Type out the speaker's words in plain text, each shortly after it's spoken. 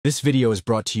This video is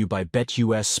brought to you by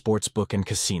BETUS Sportsbook and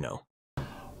Casino.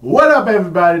 What up,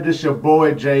 everybody? This your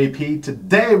boy JP.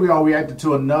 Today we are reacting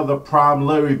to another Prime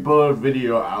Larry Bird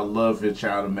video. I love his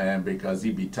channel, man, because he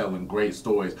be telling great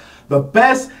stories. The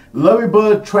best Larry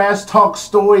Bird trash talk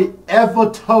story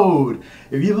ever told.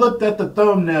 If you looked at the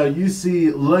thumbnail, you see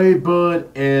Larry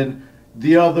Bird and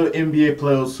the other NBA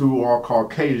players who are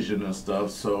Caucasian and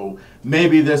stuff. So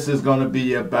maybe this is going to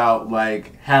be about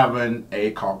like having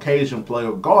a Caucasian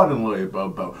player guarding Larry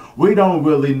Bird, but we don't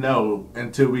really know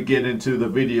until we get into the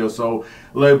video. So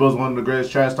Larry Bird is one of the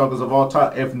greatest trash talkers of all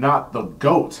time, if not the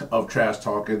GOAT of trash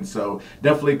talking. So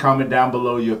definitely comment down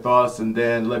below your thoughts and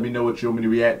then let me know what you want me to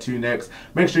react to next.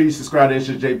 Make sure you subscribe to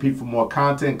JP for more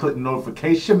content. Click the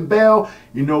notification bell.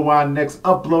 You know why our next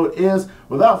upload is.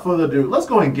 Without further ado, let's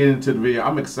go and get into the video.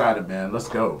 I'm excited, man. Let's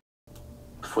go.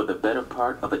 For the better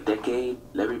part of a decade,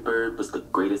 Larry Bird was the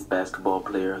greatest basketball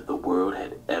player the world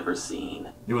had ever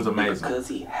seen. He was amazing. And because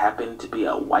he happened to be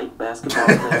a white basketball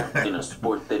player in a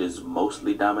sport that is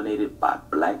mostly dominated by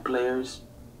black players,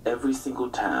 every single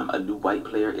time a new white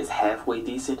player is halfway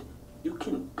decent, you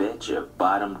can bet your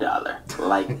bottom dollar,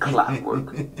 like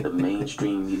clockwork, the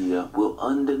mainstream media will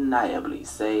undeniably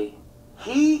say,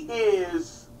 he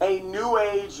is a new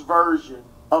age version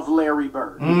of Larry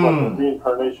Bird. He's like a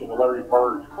reincarnation of Larry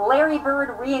Bird. Larry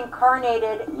Bird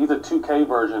reincarnated. He's a 2K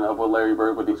version of what Larry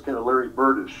Bird, but he's kind of Larry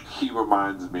Birdish. He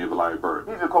reminds me of Larry Bird.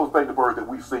 He's the closest thing to Bird that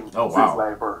we've seen since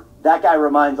Larry Bird. That guy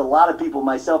reminds a lot of people,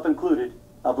 myself included,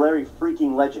 of Larry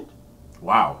freaking Legend.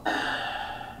 Wow.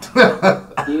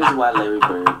 Here's why Larry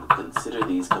Bird would consider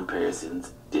these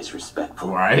comparisons disrespectful.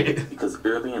 Right. Because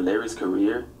early in Larry's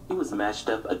career, he was matched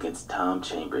up against Tom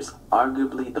Chambers,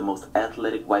 arguably the most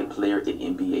athletic white player in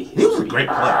NBA history. He was a great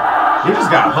player. He just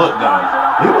got hooked though.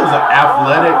 He was an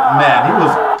athletic man. He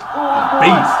was a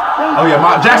beast. Oh yeah,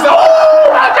 Mark Jackson. Oh,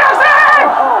 Mark Jackson!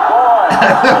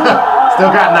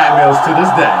 Still got nightmares to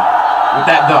this day with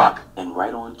that dunk. And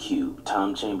right on cue,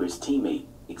 Tom Chambers' teammate,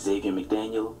 Xavier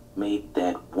McDaniel, made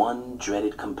that one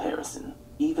dreaded comparison,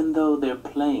 even though their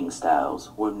playing styles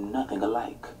were nothing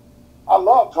alike. I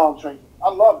love Tom Chambers. I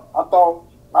love it. I thought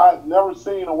I'd never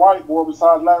seen a white boy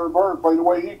besides Larry Bird play the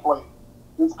way he played.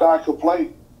 This guy could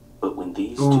play. But when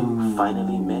these two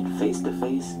finally met face to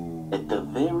face, at the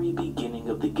very beginning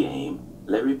of the game,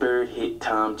 Larry Bird hit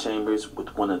Tom Chambers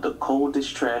with one of the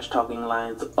coldest trash-talking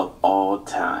lines of all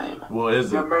time. What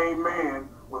is it? The main man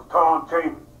was Tom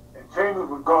Chambers, and Chambers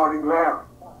was guarding Larry.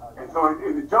 And so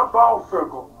in the jump ball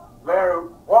circle, Larry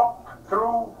walked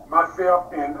through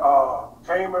myself and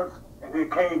Chambers, and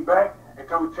then came back and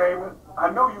told Chambers, I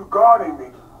know you guarding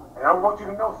me, and I want you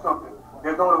to know something.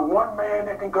 There's only one man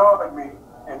that can guard me,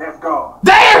 and that's God.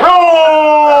 Damn!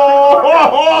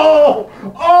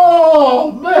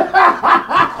 Oh man!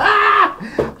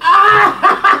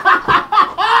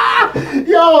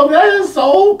 Yo, that is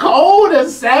so cold and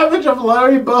savage of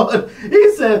Larry Bird.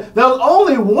 He said, there's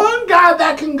only one guy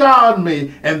that can guard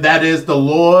me, and that is the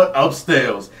Lord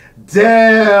upstairs.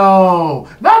 Damn!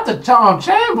 Not the Tom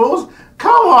Chambers.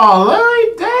 Come on,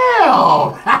 Larry.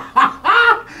 Damn!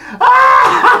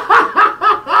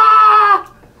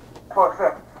 For a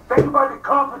second. Think about the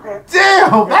confidence.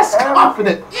 Damn, that's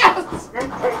confident. Yes. It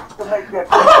takes to make that.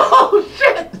 Oh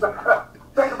shit!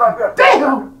 Think about that.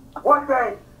 Damn. One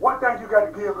thing you got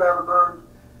to give Larry Bird,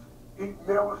 he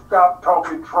never stopped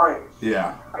talking trash.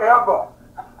 Yeah. Ever.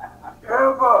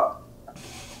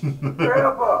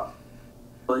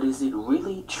 But is it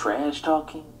really trash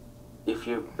talking if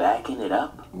you're backing it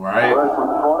up? Right.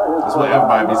 That's what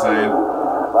everybody be saying.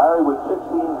 Larry with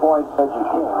 16 points as you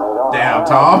can. Damn,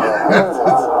 Tom.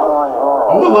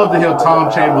 I would love to hear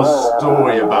Tom Chambers'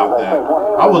 story about that.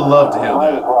 I would love to hear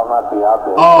that.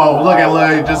 Oh, look at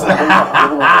Larry just.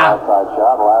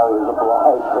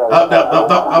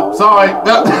 Up. Sorry.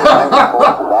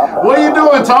 What are you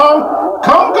doing, Tom?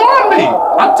 Come guard me.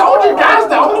 I told you guys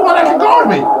the only one that can guard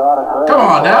me. Come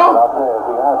on now.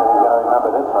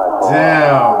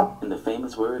 Damn. In the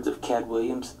famous words of Cat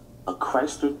Williams, a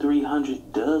Chrysler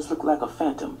 300 does look like a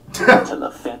phantom until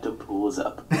a phantom pulls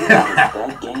up. Because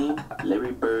that game,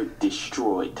 Larry Bird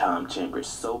destroyed Tom Chambers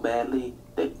so badly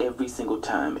that every single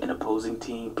time an opposing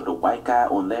team put a white guy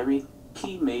on Larry,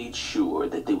 he made sure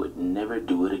that they would never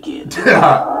do it again. It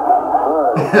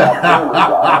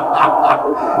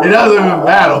doesn't even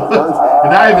matter.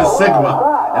 And not even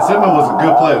Sigma. And Sigma was a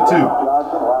good player too.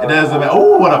 It doesn't matter.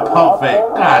 Oh, what a pump fake.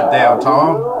 God damn,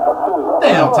 Tom.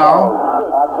 Damn, Tom.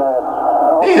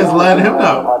 He is letting him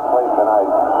know.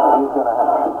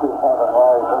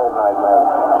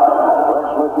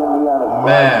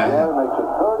 Man. Makes it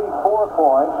 34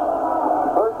 points,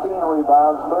 13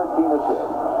 rebounds, 13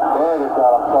 assists.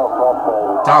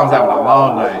 Tom's having a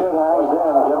long night. Give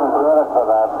him credit for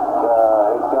that.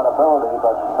 He's got ability,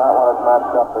 but not when it's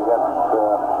matched up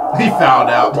against. He fouled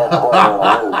out.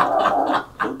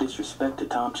 No disrespect to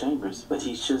Tom Chambers, but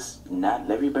he's just not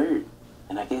Larry Bird.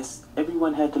 And I guess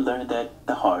everyone had to learn that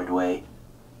the hard way.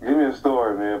 Give me a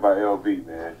story, man, about LB,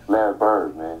 man. Larry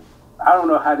Bird, man. I don't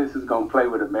know how this is going to play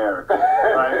with America,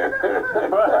 right?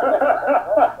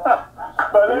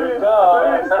 but let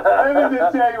me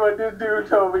just tell you what this dude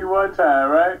told me one time,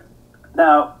 right?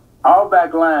 Now, our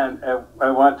back line at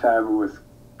one time it was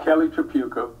Kelly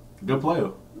Tripucka, Good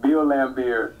player. Bill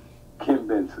Lambier, Ken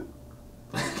Benson.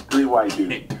 3 white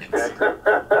dudes.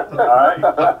 All right?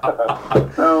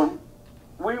 So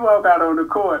we walk out on the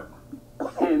court,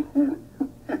 and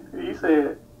he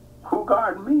said, "Who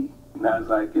guarding me?" And I was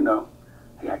like, I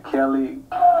got Kelly.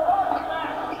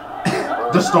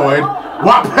 Destroyed.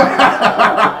 Whop.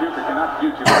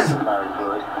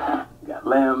 Got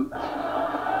Lamb.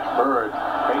 Bird,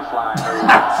 baseline.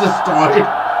 That's destroyed.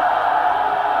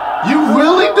 You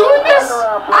really doing this,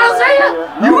 Isaiah?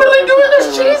 You really doing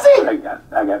this, Cheesy?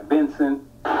 I got Benson.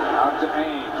 Out to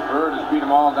Ames. Bird has beat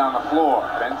them all down the floor.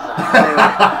 Benson.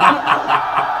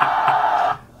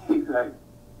 He's like,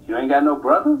 "You ain't got no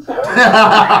brothers?" He said,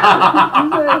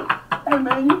 "Hey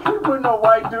man, you can't put no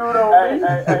white dude on me."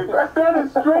 That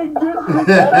is straight disrespect.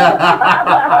 They're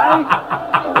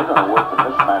going to work the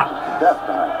mismatches to death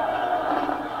tonight.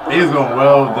 He's gonna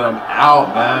weld them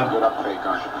out, man. Good up fake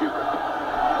on Tripucka.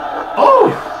 Oh!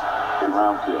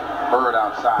 Round kick. Bird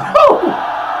outside. Oh!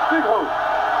 Big hoop.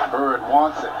 Bird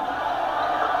wants it.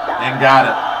 And got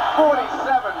it.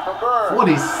 47 for Bird.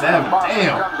 47, Boston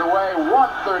damn. comes away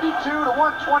 132 to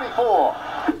 124.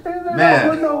 Man.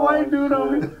 Put no white dude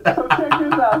on me. So check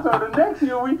this out. So the next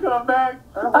year we come back,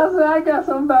 I said, "I got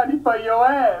somebody for your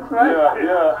ass, right?"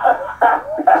 Yeah.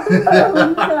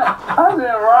 I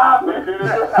said, "Robin."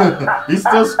 He's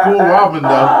still school robbing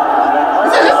though. He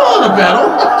said, "It's all in the battle."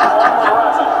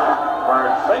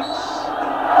 Bird fakes.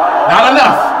 Not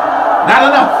enough. Not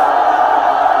enough.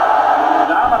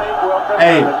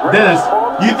 Hey, Dennis,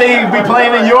 you think he'd be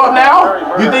playing in Europe now?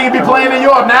 You think he'd be playing in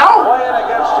Europe now?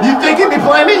 You think he'd be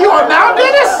playing in Europe now,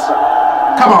 Dennis?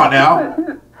 Come on now.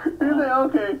 He said,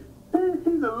 "Okay,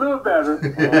 he's a little better,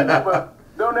 but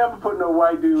don't ever put no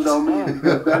white dude on me.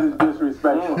 That is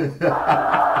disrespectful." All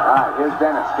right, here's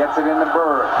Dennis. Gets it in the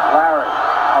Bird. Larry,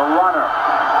 a runner.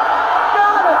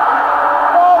 Got it!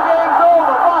 Ball game's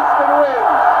over. Boston wins.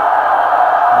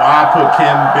 Why put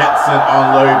Ken Benson on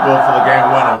Larry Bird for the game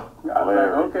winner? I was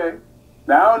like, okay.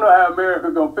 Now, I don't know how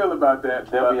America's going to feel about that.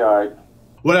 They'll be all right.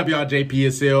 What up, y'all?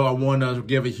 JPSL. I want to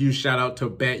give a huge shout out to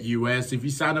BETUS. If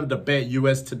you sign up to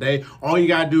BETUS today, all you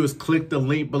got to do is click the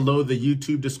link below the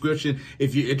YouTube description.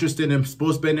 If you're interested in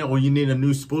sports betting or you need a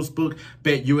new sports book,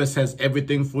 BETUS has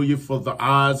everything for you for the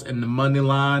odds and the money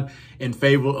line in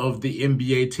favor of the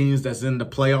NBA teams that's in the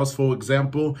playoffs, for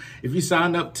example. If you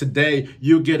sign up today,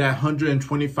 you'll get a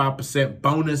 125%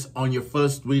 bonus on your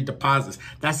first 3 deposits.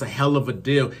 That's a hell of a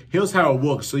deal. Here's how it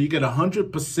works. So you get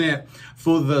 100%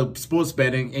 for the sports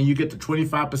betting, and you get the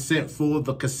 25% for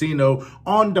the casino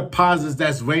on deposits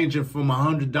that's ranging from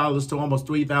 $100 to almost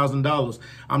 $3,000.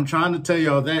 I'm trying to tell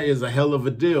y'all that is a hell of a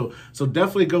deal. So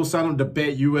definitely go sign up to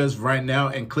BETUS right now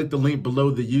and click the link below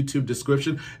the YouTube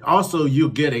description. Also, you'll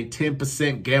get a 10%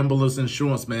 gambler's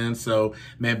insurance, man. So,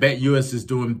 man, BETUS is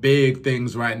doing big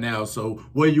things right now. So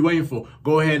what are you waiting for?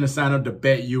 Go ahead and sign up to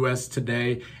BETUS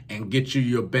today and get you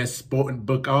your best sporting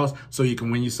book odds so you can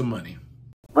win you some money.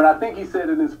 But I think he said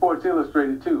it in Sports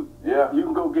Illustrated, too. Yeah. You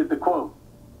can go get the quote.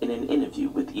 In an interview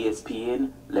with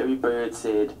ESPN, Larry Bird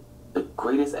said, "The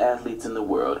greatest athletes in the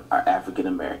world are African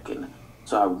American.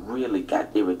 So I really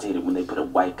got irritated when they put a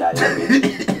white guy in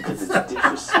it because it's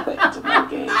disrespect to my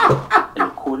game." And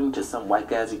according to some white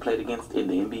guys he played against in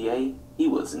the NBA, he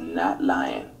was not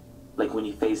lying. Like when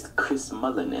he faced Chris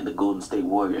Mullin and the Golden State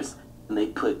Warriors, and they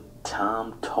put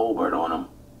Tom Tolbert on him.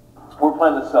 We're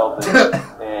playing the Celtics,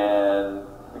 and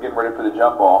we're getting ready for the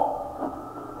jump ball.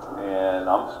 And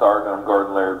I'm starting, and I'm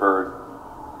guarding Larry Bird.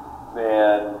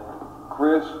 And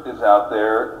Chris is out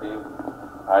there.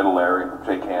 Hi, Larry.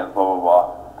 Shake hands, blah, blah,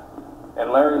 blah.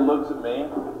 And Larry looks at me.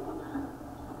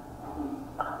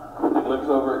 He looks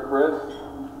over at Chris.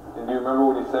 And do you remember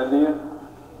what he said to you?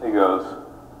 He goes,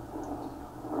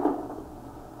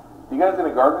 "You guys going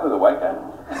to guard me with a white guy?"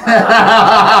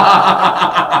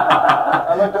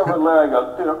 I looked over at Larry. I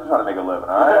go, "Dude, I'm just trying to make a living,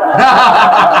 all right?"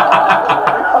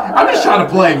 I'm just trying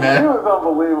to play, man. He was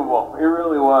unbelievable. He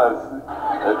really was.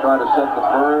 They're trying to set the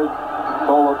Bird,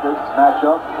 Solo match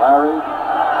up. Larry.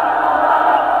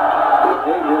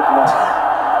 He ate his lunch.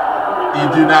 You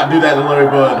do not do that to Larry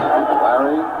Bird.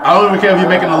 Larry. I don't even care if you're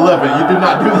making a living. You do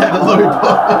not do that to Larry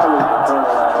Bird.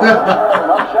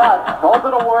 Enough shot.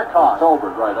 Tolbert will work hard.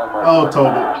 Tolbert, right. I'm right. Oh,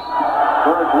 Tolbert.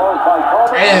 Bird blows by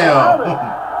Tolbert. Damn.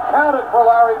 Counted for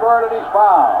Larry Bird and he's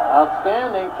fouled.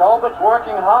 Outstanding. Tolbert's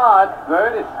working hard.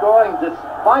 Bird is scoring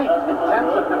despite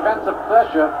intensive defensive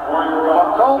pressure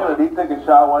from Tolbert. He took a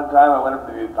shot one time. I went up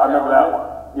to the. I remember that one.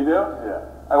 You do? Yeah.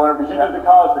 I went up to the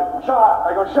college thing. Shot.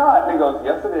 I go, shot. And he goes,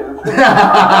 yes, it is.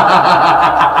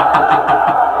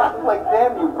 I'm like,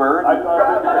 damn you, Bird.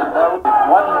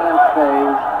 One hand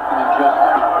stays and just.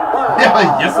 Yeah,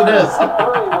 yes, it is. A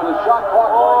three with a shot clock.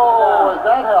 Oh, is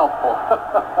that helpful?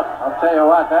 I'll tell you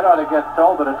what, that ought to get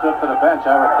Tolbert a trip to the bench,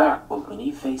 I would think. Well, when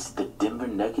he faced the Denver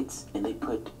Nuggets and they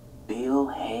put Bill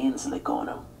Hanslick on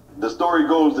him. The story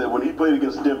goes that when he played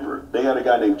against Denver, they had a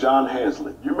guy named John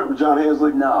Hanslick. You remember John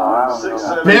Hanslick? No, I don't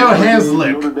 6'7". Bill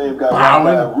Hanslick. Notre Dame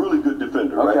guy, a really good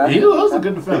defender, right? He was a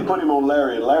good They defender. put him on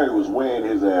Larry, and Larry was weighing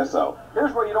his ass out.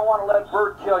 Here's where you don't want to let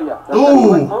Bird kill you. That's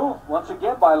Ooh. a good move, once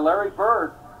again, by Larry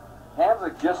Bird.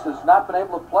 Hanslick just has not been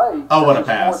able to play. Oh, what a His fourth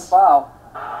pass. Foul.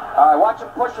 All right, watch him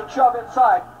push and shove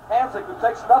inside. Hanslick, who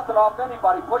takes nothing off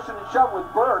anybody, pushing and shoving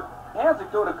with Bird. Hanslick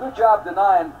doing a good job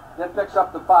denying, then picks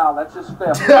up the foul. That's his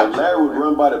fifth. And Larry would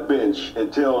run by the bench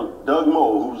and tell Doug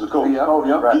Moe, who's the coach,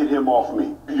 get him off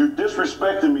me. You're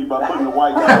disrespecting me by putting the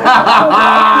white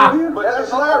guy on. But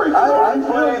that's Larry, because when he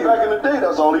played back in the day,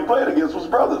 that's all he played against was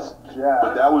brothers. Yeah.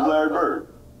 But that was Larry Bird.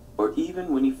 Or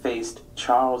even when he faced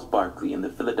Charles Barkley in the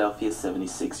Philadelphia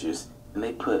 76ers and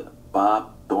they put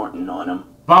Bob Thornton on him.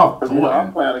 Bob I'm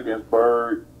Thornton. playing against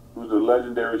Bird, who's a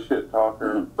legendary shit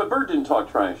talker. But Bird didn't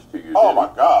talk trash to you. Oh my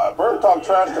God, Bird talked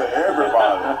trash to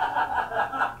everybody.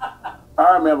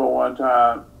 I remember one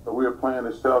time we were playing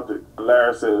the Celtics.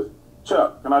 Larry says,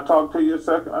 Chuck, can I talk to you a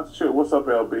second? I said, sure. What's up,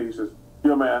 LB? He says,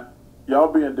 yo, man, y'all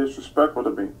being disrespectful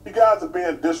to me. You guys are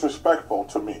being disrespectful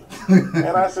to me.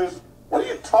 And I says, what are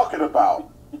you talking about?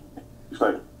 He's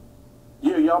like,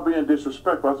 yeah, y'all being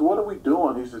disrespectful. I said, what are we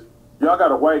doing? He says, y'all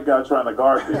got a white guy trying to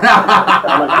guard me.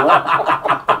 I'm like, what?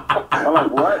 I'm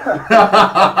like, what?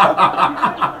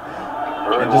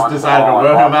 And just decided to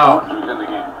wear him out. Again.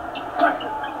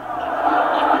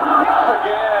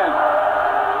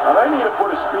 Now they need to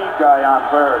put a speed guy on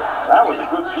Bird. That was a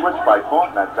good switch by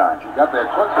Thornton that time. He got there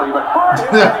quickly, but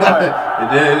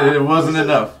anyway. It wasn't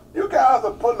enough. You guys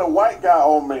are putting a white guy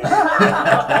on me.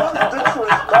 That's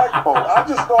disrespectful. I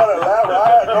just started laughing. I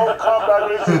had no comeback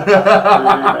reason.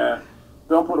 Hey, man,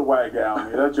 don't put a white guy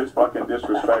on me. That's just fucking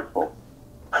disrespectful.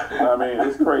 I mean,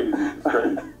 it's crazy. It's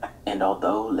crazy. And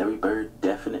although Larry Bird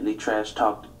definitely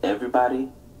trash-talked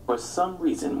everybody, for some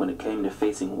reason when it came to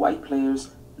facing white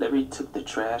players, Larry took the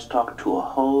trash talk to a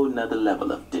whole nother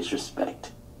level of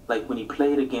disrespect. Like when he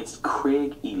played against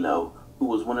Craig Elo, who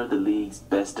was one of the league's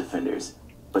best defenders,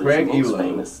 but Craig is most Elo.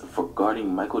 famous for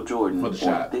guarding Michael Jordan For the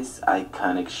on shot. this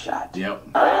iconic shot. Yep.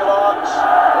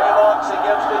 Haylocks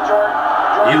against the Jordan.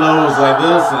 Elo was like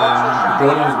this, and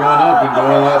Jordan was going up and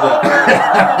going like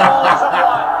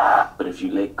that. But if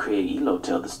you let Craig Elo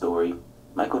tell the story,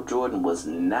 Michael Jordan was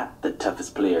not the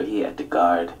toughest player he had to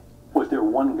guard. Was there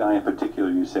one guy in particular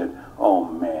you said, oh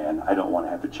man, I don't want to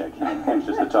have to check him. He's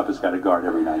just the toughest guy to guard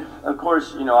every night. Of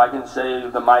course, you know, I can say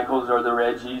the Michaels or the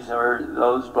Reggies or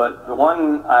those, but the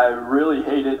one I really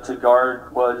hated to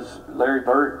guard was Larry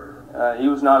Bird. He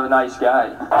was not a nice guy.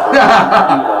 10 on the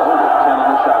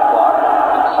shot clock.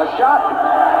 A shot. Of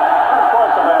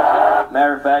course, Sebastian.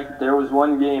 Matter of fact, there was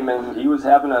one game and he was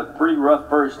having a pretty rough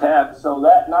first half. So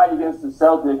that night against the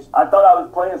Celtics, I thought I was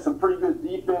playing some pretty good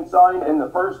defense on him. In the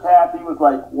first half, he was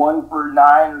like 1 for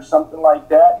 9 or something like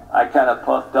that. I kind of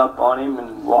puffed up on him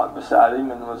and walked beside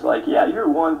him and was like, yeah, you're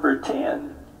 1 for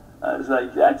 10. I was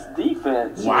like, that's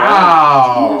defense.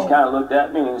 Wow. He just kind of looked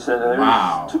at me and said, there's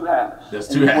Wow. 2 halves. There's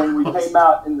And 2 halves. when we came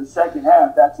out in the second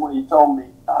half, that's when he told me,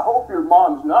 I hope your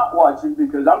mom's not watching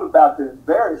because I'm about to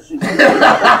embarrass you. And I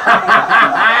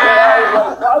was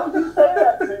like, why would you say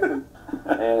that to me?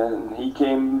 And he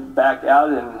came back out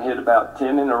and hit about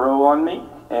 10 in a row on me.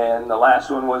 And the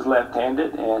last one was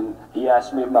left-handed, and he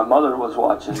asked me if my mother was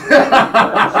watching. He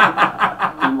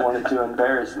wanted to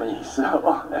embarrass me, so...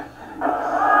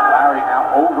 Larry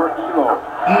now over Elo.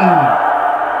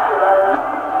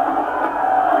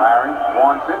 Larry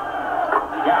wants it.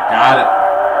 Got it.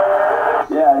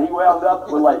 Yeah, he wound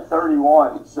up with like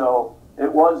 31, so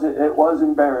it was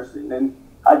embarrassing. And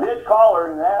I did call her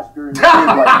and ask her, and she was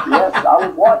like, yes, I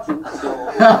was watching, so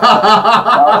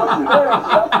I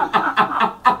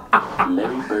was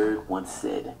Larry Bird once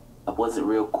said, I wasn't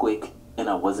real quick and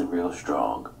I wasn't real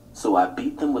strong, so I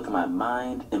beat them with my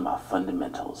mind and my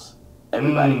fundamentals.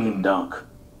 Everybody can dunk,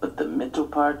 But the mental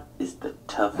part is the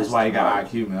toughest. That's why he got part.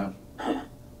 IQ, man.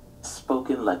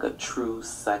 Spoken like a true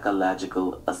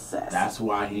psychological assassin. That's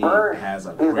why he Bird has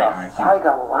a is great a IQ.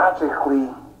 psychologically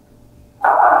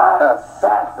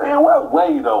assassin. In what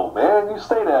way, though, man? You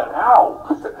say that. How?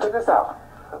 Check this out.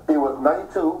 It was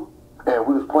 92, and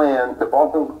we was playing the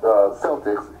Boston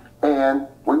Celtics, and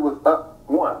we was up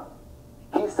 1.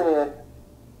 He said,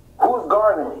 "Who's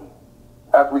guarding me?"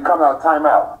 As we come out of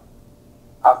timeout,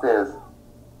 I says,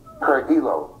 "Craig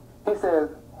Elo." He says,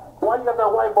 "Why you got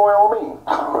that white boy on me?"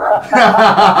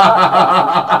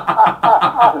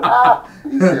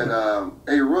 He said,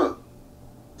 "Hey, Rook,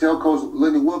 tell Coach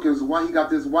Lenny Wilkins why he got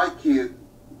this white kid,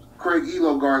 Craig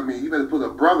Elo, guard me. You better put a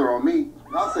brother on me."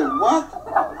 And I said, "What?"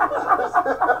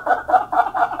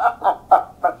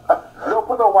 "Don't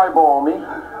put no white boy on me."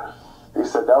 He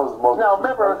said that was the most. Now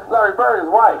remember, Larry Bird is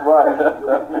white,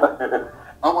 right?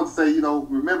 I want to say,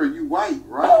 remember you white,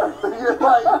 right? You're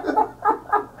right.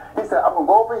 He said, "I'm gonna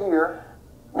go over here.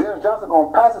 Dennis Johnson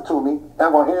gonna pass it to me, and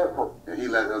I'm gonna hit it." And he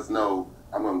let us know,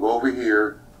 "I'm gonna go over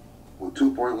here with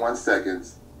 2.1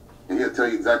 seconds, and he'll tell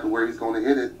you exactly where he's gonna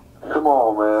hit it." Come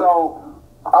on, man. So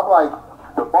I'm like,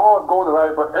 the ball's going to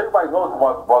Larry Bird. Everybody knows the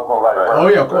ball's going to Larry Bird. Oh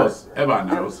yeah, of course. Everybody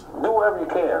knows. Do whatever you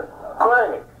can.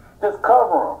 Craig, just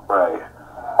cover him. Right.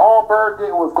 All Bird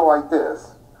did was go like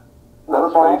this. Let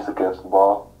his face against the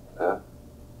ball. Yeah.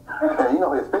 And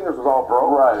his fingers was all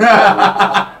broke. Right.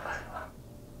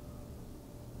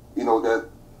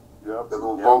 That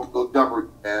little jumper.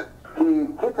 And he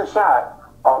hit the shot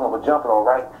on him, jumping on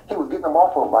right. He was getting him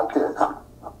off of him like this.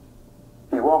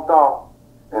 He walked off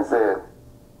and said,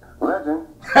 "Legend."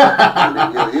 And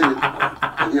then he'll hit it,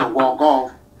 and he'll walk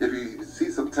off. If you see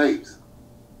some tapes,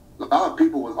 a lot of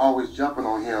people was always jumping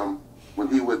on him when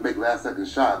he would make last-second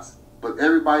shots, but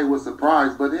everybody was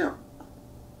surprised but him.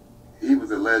 He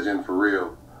was a legend for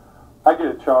real. I get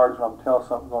a charge when I tell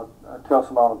someone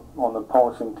on the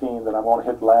opposing team that I'm going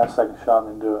to hit the last second shot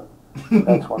and do it.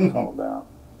 That's what it's all about.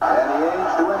 And he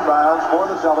aims to inbounds for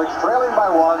the Celtics, trailing by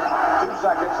 1, 2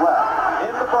 seconds left.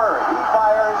 In the Bird, he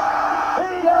fires.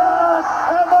 Yes!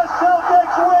 And the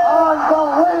Celtics win!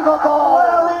 Unbelievable!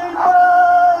 Larry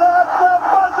Bird at the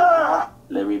buzzer!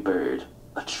 Larry Bird,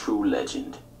 a true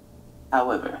legend.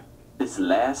 However, this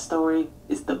last story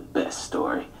is the best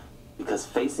story, because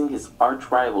facing his arch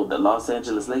rival, the Los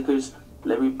Angeles Lakers,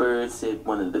 Larry Bird said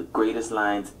one of the greatest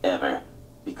lines ever,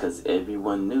 because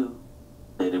everyone knew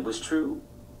that it was true.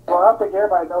 Well, I think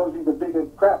everybody knows he's the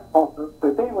biggest crap talker.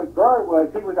 The thing with Bird was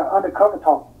he was an undercover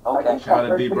talker. Okay. Shout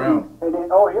out to D. Brown. And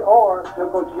then, or he'll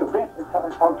go to your bench and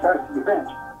talk trash to your bench.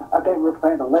 I think we were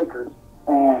playing the Lakers,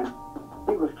 and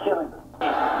he was killing them.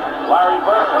 Larry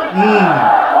Bird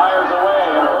fires away,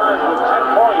 and Bird with 10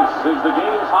 points is the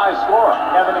game's high scorer.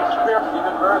 Having experienced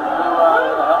giving birth to a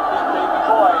healthy baby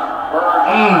boy, Bird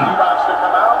wants to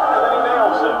come out, and then he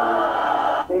nails it.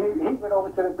 And he went over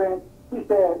to the bench. He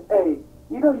said, "Hey,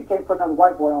 you can't put another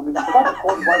white boy on me. Because I'm the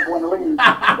coldest white boy in the league. You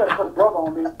better put a brother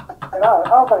on me." And I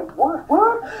was like, "What?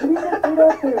 Did he just say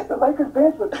that to the Lakers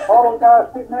bench with all those guys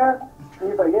sitting there?"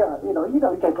 He's like, "Yeah,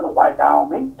 you can't put a white guy on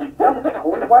me. I'm the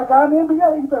coldest white guy in the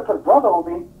NBA. You better put a brother on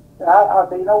me." And I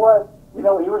said, "You know what? He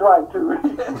was right too."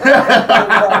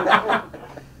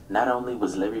 Not only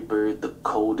was Larry Bird the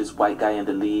coldest white guy in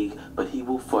the league, but he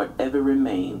will forever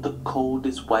remain the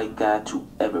coldest white guy to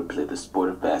ever play the sport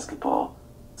of basketball.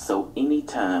 So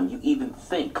anytime you even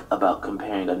think about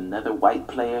comparing another white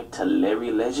player to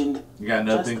Larry Legend, you got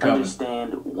nothing just coming.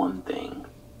 Understand one thing.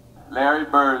 Larry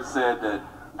Bird said that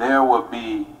there will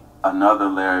be another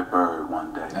Larry Bird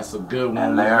one day. That's a good one.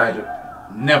 And Larry,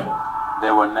 never.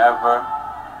 There will never,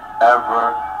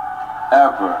 ever,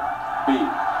 ever be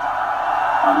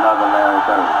another Larry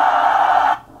Bird.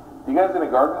 You guys gonna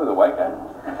guard me with a white guy?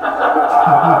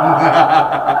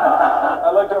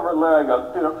 I looked over at Larry and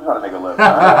go, "Dude, I'm just trying to make a living."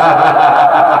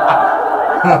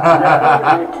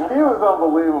 He was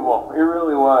unbelievable. He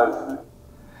really was.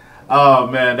 Oh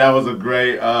man, that was a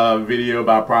great video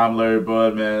about Prime Larry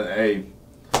Bird, man. Hey,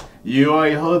 you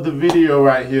already heard the video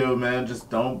right here, man. Just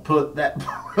don't put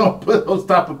those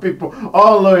type of people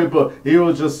on Larry Bird. He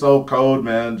was just so cold,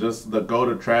 man. Just the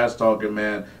go-to trash talking,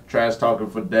 man. Trash talking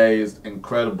for days.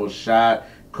 Incredible shot,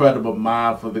 incredible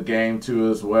mind for the game too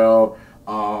as well.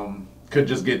 Could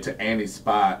just get to any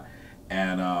spot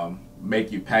and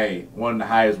make you pay. One of the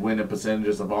highest winning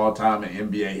percentages of all time in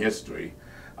NBA history.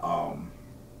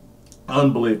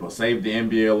 Unbelievable. Saved the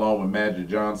NBA along with Magic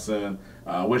Johnson.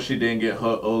 Wish he didn't get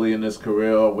hurt early in his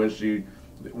career. Wish he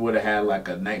would have had like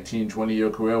a 19, 20-year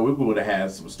career. We would have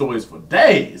had some stories for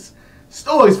days.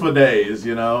 Stories for days,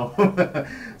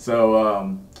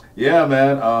 So, yeah,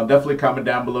 man, definitely comment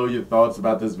down below your thoughts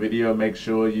about this video. Make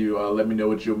sure you let me know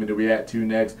what you want me to react to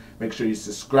next. Make sure you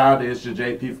subscribe to It's Your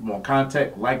JP for more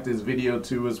content. Like this video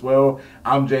too as well.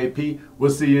 I'm JP.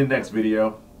 We'll see you in the next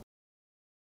video.